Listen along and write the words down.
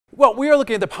Well, we are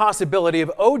looking at the possibility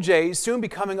of O.J. soon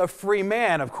becoming a free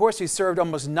man. Of course, he served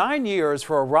almost 9 years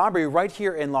for a robbery right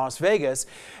here in Las Vegas.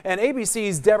 And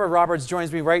ABC's Deborah Roberts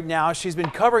joins me right now. She's been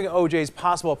covering O.J.'s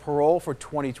possible parole for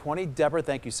 2020. Deborah,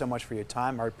 thank you so much for your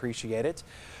time. I appreciate it.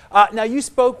 Now, you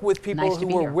spoke with people who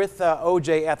were with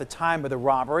O.J. at the time of the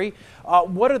robbery.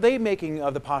 What are they making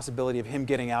of the possibility of him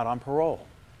getting out on parole?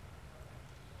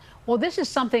 Well, this is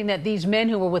something that these men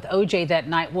who were with O.J. that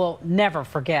night will never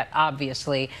forget,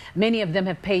 obviously. Many of them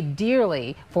have paid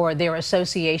dearly for their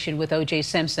association with O.J.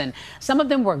 Simpson. Some of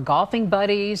them were golfing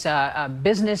buddies,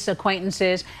 business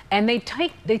acquaintances, and they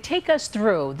take us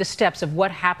through the steps of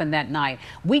what happened that night.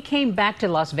 We came back to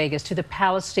Las Vegas to the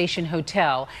Palace Station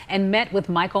Hotel and met with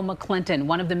Michael McClinton,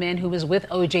 one of the men who was with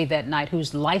O.J. that night,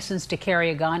 who's licensed to carry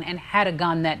a gun and had a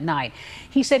gun that night.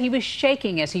 He said he was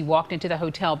shaking as he walked into the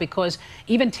hotel because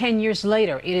even 10 years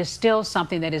later, it is still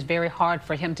something that is very hard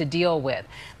for him to deal with.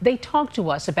 They talked to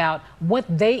us about what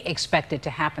they expected to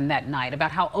happen that night,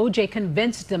 about how O.J.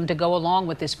 convinced them to go along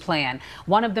with this plan.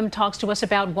 One of them talks to us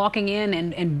about walking in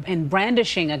and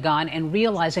brandishing a gun and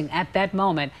realizing at that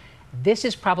moment, this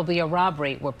is probably a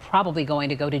robbery. We're probably going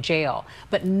to go to jail.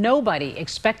 But nobody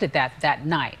expected that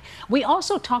night. We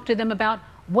also talked to them about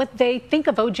what they think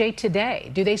of O.J. today.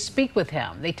 Do they speak with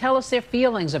him? They tell us their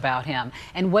feelings about him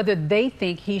and whether they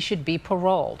think he should be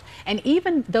paroled. And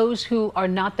even those who are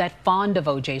not that fond of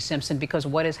O.J. Simpson because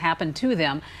of what has happened to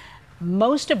them,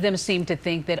 most of them seem to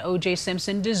think that O.J.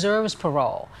 Simpson deserves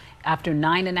parole. After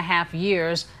 9.5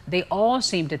 years, they all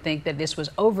seem to think that this was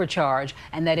overcharged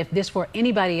and that if this were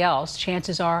anybody else,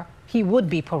 chances are he would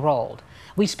be paroled.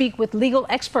 We speak with legal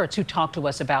experts who talk to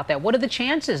us about that. What are the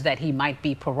chances that he might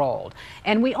be paroled?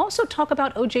 And we also talk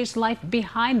about O.J.'s life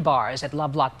behind bars at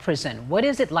Lovelock Prison. What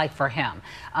is it like for him?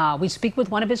 We speak with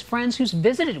one of his friends who's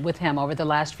visited with him over the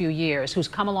last few years, who's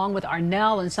come along with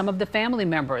Arnell and some of the family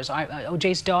members,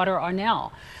 O.J.'s daughter,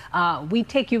 Arnell. We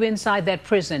take you inside that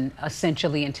prison,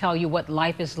 essentially, and tell you what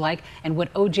life is like and what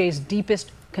O.J.'s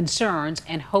deepest concerns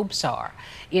and hopes are.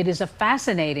 It is a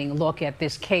fascinating look at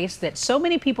this case that so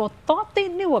many people thought they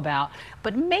knew about,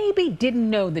 but maybe didn't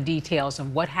know the details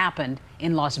of what happened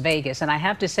in Las Vegas. And I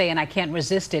have to say, and I can't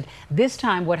resist it, this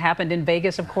time what happened in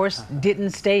Vegas, of course, didn't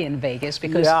stay in Vegas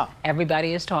because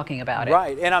everybody is talking about it.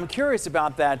 Right, and I'm curious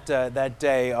about that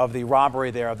day of the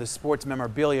robbery there, of the sports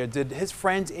memorabilia. Did his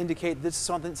friends indicate this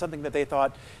is something that they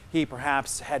thought he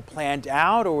perhaps had planned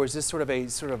out, or was this sort of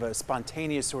a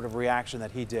spontaneous sort of reaction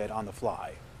that he did on the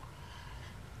fly?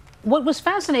 What was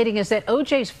fascinating is that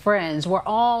O.J.'s friends were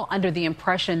all under the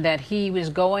impression that he was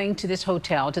going to this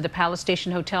hotel, to the Palace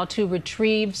Station Hotel, to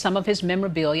retrieve some of his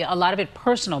memorabilia, a lot of it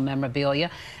personal memorabilia,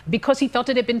 because he felt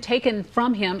it had been taken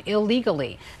from him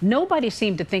illegally. Nobody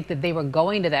seemed to think that they were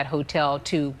going to that hotel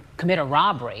to commit a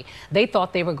robbery. They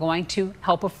thought they were going to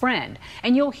help a friend.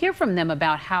 And you'll hear from them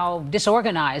about how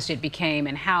disorganized it became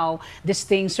and how this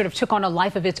thing sort of took on a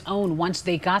life of its own once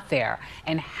they got there,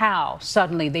 and how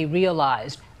suddenly they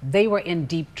realized they were in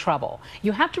deep trouble.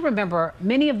 You have to remember,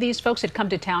 many of these folks had come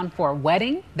to town for a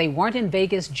wedding. They weren't in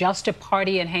Vegas just to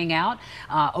party and hang out.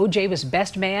 O.J. was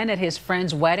best man at his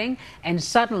friend's wedding, and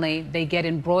suddenly they get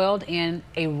embroiled in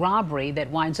a robbery that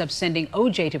winds up sending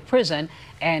O.J. to prison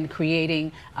and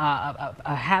creating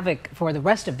a havoc for the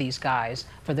rest of these guys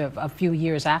for a few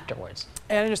years afterwards.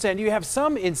 And I understand you have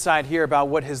some insight here about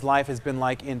what his life has been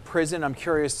like in prison. I'm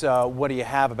curious, what do you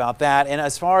have about that? And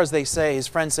as far as they say, his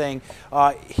friends saying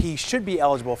he should be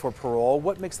eligible for parole,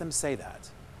 what makes them say that?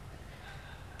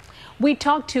 We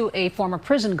talked to a former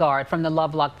prison guard from the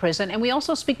Lovelock prison, and we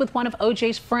also speak with one of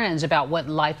O.J.'s friends about what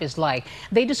life is like.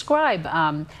 They describe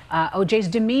O.J.'s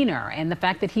demeanor and the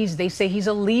fact that they say he's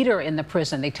a leader in the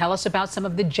prison. They tell us about some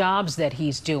of the jobs that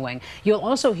he's doing. You'll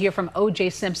also hear from O.J.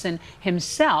 Simpson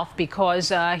himself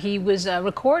because he was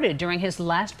recorded during his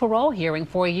last parole hearing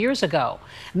 4 years ago.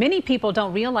 Many people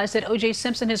don't realize that O.J.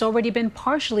 Simpson has already been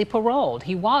partially paroled.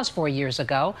 He was 4 years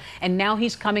ago, and now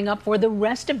he's coming up for the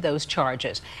rest of those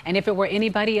charges. And if it were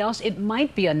anybody else, it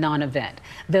might be a non-event.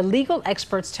 The legal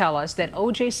experts tell us that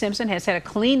O.J. Simpson has had a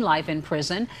clean life in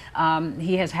prison.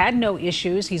 He has had no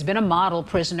issues. He's been a model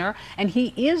prisoner, and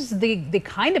he is the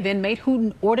kind of inmate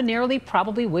who ordinarily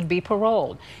probably would be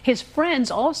paroled. His friends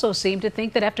also seem to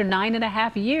think that after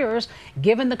 9.5 years,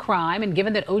 given the crime and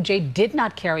given that O.J. did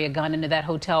not carry a gun into that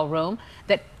hotel room,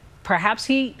 that perhaps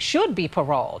he should be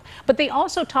paroled. But they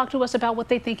also talk to us about what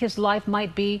they think his life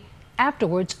might be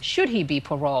afterwards, should he be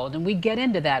paroled. And we get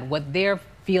into that, what their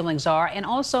feelings are, and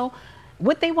also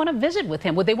would they want to visit with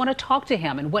him? Would they want to talk to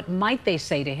him? And what might they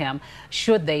say to him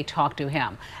should they talk to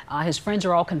him? His friends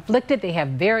are all conflicted. They have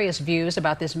various views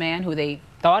about this man who they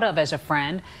thought of as a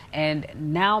friend, and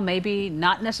now maybe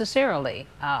not necessarily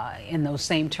in those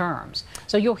same terms.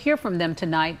 So you'll hear from them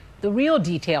tonight the real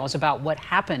details about what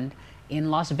happened in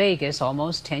Las Vegas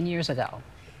almost 10 years ago.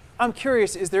 I'm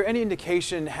curious, is there any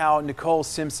indication how Nicole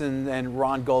Simpson and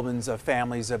Ron Goldman's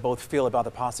families both feel about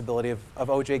the possibility of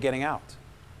O.J. getting out?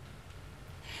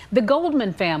 The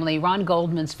Goldman family, Ron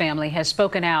Goldman's family, has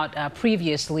spoken out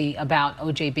previously about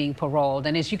O.J. being paroled.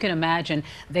 And as you can imagine,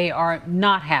 they are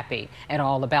not happy at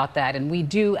all about that. And we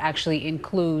do actually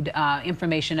include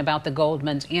information about the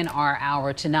Goldmans in our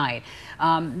hour tonight.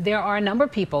 There are a number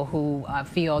of people who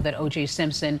feel that O.J.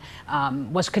 Simpson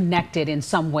was connected in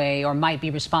some way or might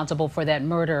be responsible for that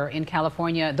murder in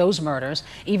California, those murders,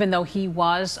 even though he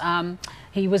was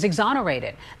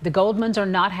exonerated. The Goldmans are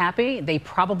not happy. They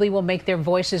probably will make their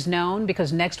voices known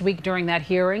because next week during that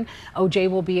hearing, O.J.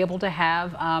 will be able to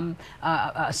have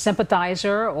a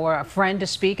sympathizer or a friend to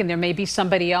speak, and there may be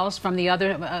somebody else from the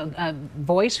other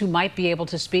voice who might be able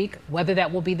to speak. Whether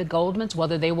that will be the Goldmans,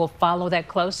 whether they will follow that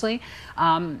closely,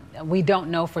 we don't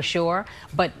know for sure.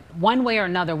 But one way or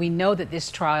another, we know that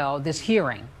this trial, this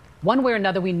hearing, one way or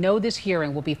another, we know this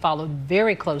hearing will be followed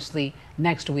very closely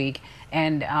next week.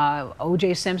 And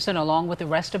O.J. Simpson, along with the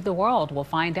rest of the world, will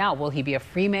find out, will he be a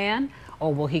free man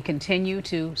or will he continue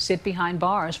to sit behind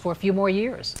bars for a few more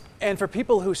years? And for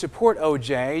people who support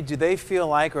O.J., do they feel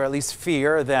like, or at least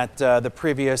fear, that the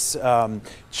previous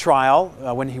trial,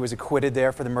 when he was acquitted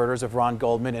there for the murders of Ron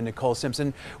Goldman and Nicole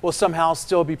Simpson, will somehow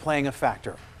still be playing a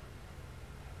factor?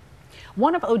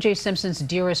 One of O.J. Simpson's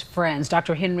dearest friends,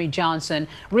 Dr. Henry Johnson,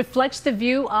 reflects the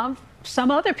view of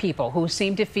some other people who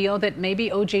seem to feel that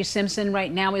maybe O.J. Simpson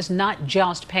right now is not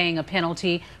just paying a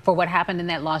penalty for what happened in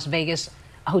that Las Vegas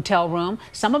hotel room.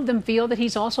 Some of them feel that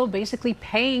he's also basically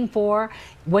paying for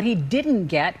what he didn't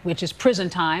get, which is prison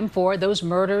time for those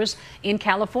murders in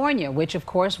California, which of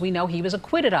course we know he was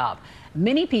acquitted of.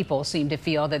 Many people seem to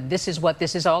feel that this is what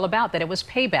this is all about, that it was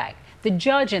payback. The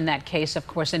judge in that case, of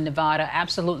course, in Nevada,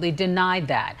 absolutely denied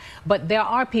that. But there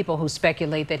are people who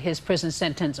speculate that his prison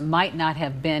sentence might not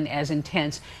have been as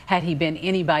intense had he been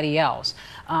anybody else.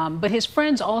 But his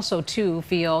friends also, too,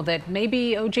 feel that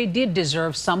maybe O.J. did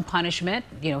deserve some punishment.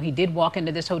 You know, he did walk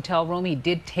into this hotel room. He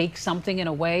did take something in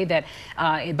a way that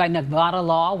by Nevada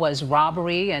law was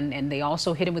robbery, and they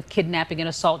also hit him with kidnapping and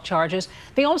assault charges.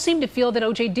 They all seem to feel that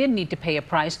O.J. did need to pay a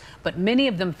price, but many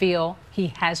of them feel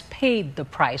he has paid the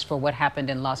price for what happened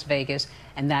in Las Vegas,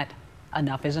 and that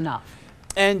enough is enough.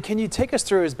 And can you take us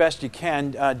through as best you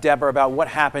can, Deborah, about what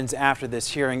happens after this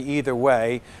hearing either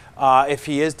way? If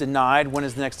he is denied, when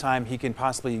is the next time he can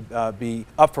possibly be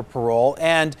up for parole?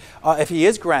 And if he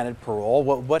is granted parole,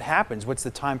 what happens? What's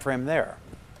the time frame there?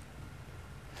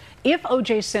 If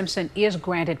O.J. Simpson is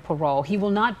granted parole, he will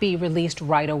not be released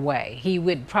right away. He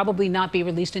would probably not be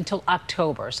released until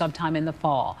October, sometime in the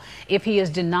fall. If he is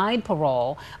denied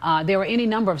parole, there are any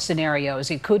number of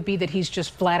scenarios. It could be that he's just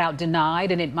flat out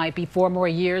denied, and it might be 4 more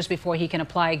years before he can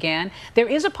apply again. There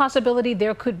is a possibility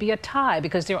there could be a tie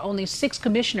because there are only 6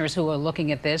 commissioners who are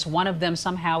looking at this. One of them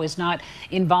somehow is not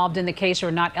involved in the case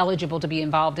or not eligible to be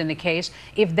involved in the case.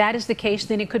 If that is the case,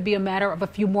 then it could be a matter of a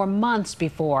few more months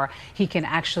before he can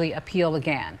actually appeal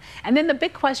again. And then the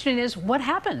big question is, what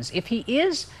happens if he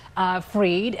is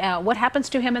freed? What happens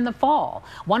to him in the fall?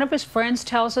 One of his friends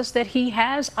tells us that he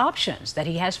has options, that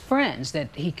he has friends, that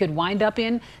he could wind up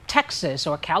in Texas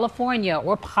or California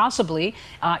or possibly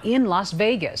in Las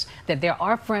Vegas, that there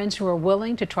are friends who are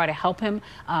willing to try to help him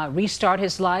restart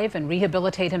his life and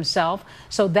rehabilitate himself.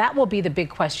 So that will be the big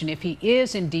question. If he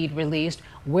is indeed released,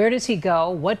 where does he go?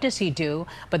 What does he do?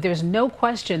 But there's no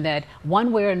question that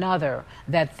one way or another,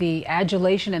 that the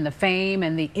adulation and the fame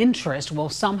and the interest will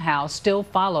somehow still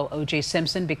follow O.J.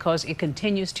 Simpson because it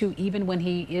continues to even when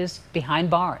he is behind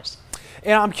bars.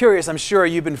 And I'm curious, I'm sure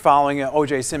you've been following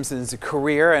O.J. Simpson's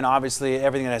career and obviously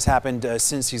everything that has happened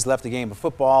since he's left the game of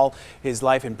football, his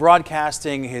life in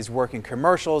broadcasting, his work in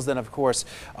commercials, then of course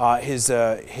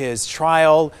his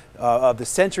trial of the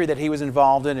century that he was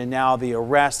involved in, and now the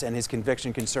arrest and his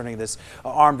conviction concerning this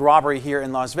armed robbery here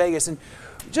in Las Vegas. And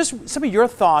just some of your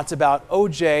thoughts about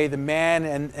O.J., the man,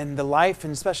 and the life,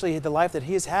 and especially the life that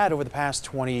he has had over the past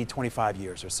 20, 25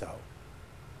 years or so.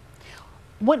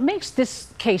 What makes this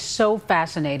case so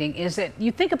fascinating is that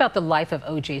you think about the life of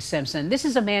O.J. Simpson. This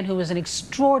is a man who was an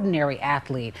extraordinary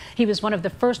athlete. He was one of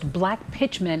the first black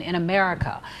pitchmen in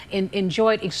America,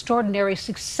 enjoyed extraordinary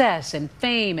success and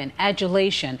fame and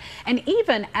adulation. And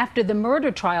even after the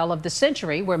murder trial of the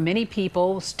century, where many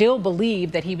people still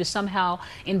believe that he was somehow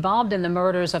involved in the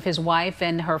murders of his wife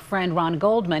and her friend Ron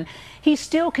Goldman, he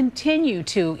still continued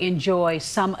to enjoy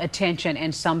some attention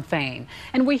and some fame.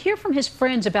 And we hear from his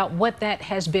friends about what that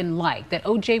has been like, that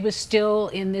O.J. was still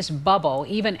in this bubble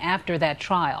even after that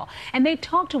trial. And they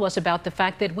talked to us about the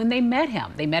fact that when they met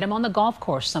him on the golf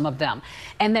course, some of them,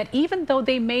 and that even though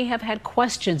they may have had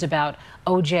questions about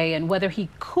O.J. and whether he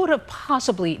could have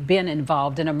possibly been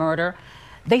involved in a murder,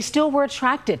 they still were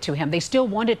attracted to him. They still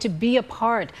wanted to be a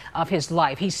part of his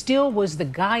life. He still was the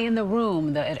guy in the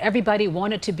room that everybody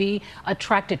wanted to be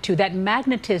attracted to. That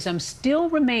magnetism still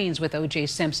remains with O.J.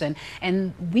 Simpson.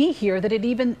 And we hear that it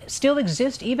even still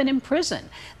exists even in prison,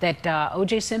 that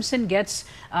O.J. Simpson gets,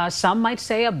 some might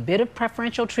say, a bit of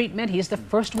preferential treatment. He's the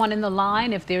first one in the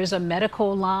line if there's a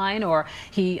medical line, or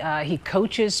he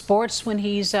coaches sports when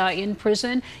he's in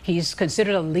prison. He's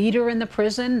considered a leader in the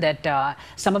prison, that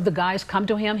some of the guys come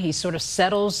to him. He sort of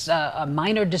settles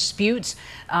minor disputes.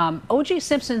 O.J.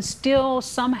 Simpson still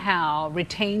somehow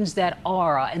retains that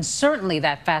aura and certainly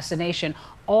that fascination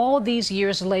all these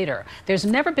years later. There's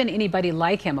never been anybody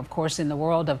like him, of course, in the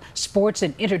world of sports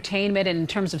and entertainment, and in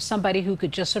terms of somebody who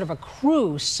could just sort of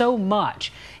accrue so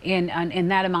much in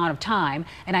that amount of time.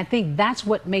 And I think that's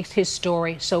what makes his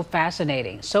story so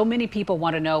fascinating. So many people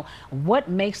want to know what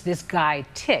makes this guy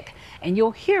tick. And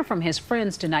you'll hear from his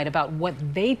friends tonight about what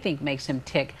they think makes him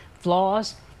tick,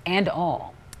 flaws and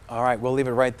all. All right, we'll leave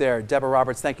it right there. Deborah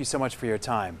Roberts, thank you so much for your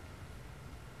time.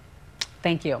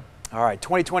 Thank you. All right,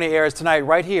 2020 airs tonight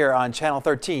right here on Channel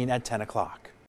 13 at 10 o'clock.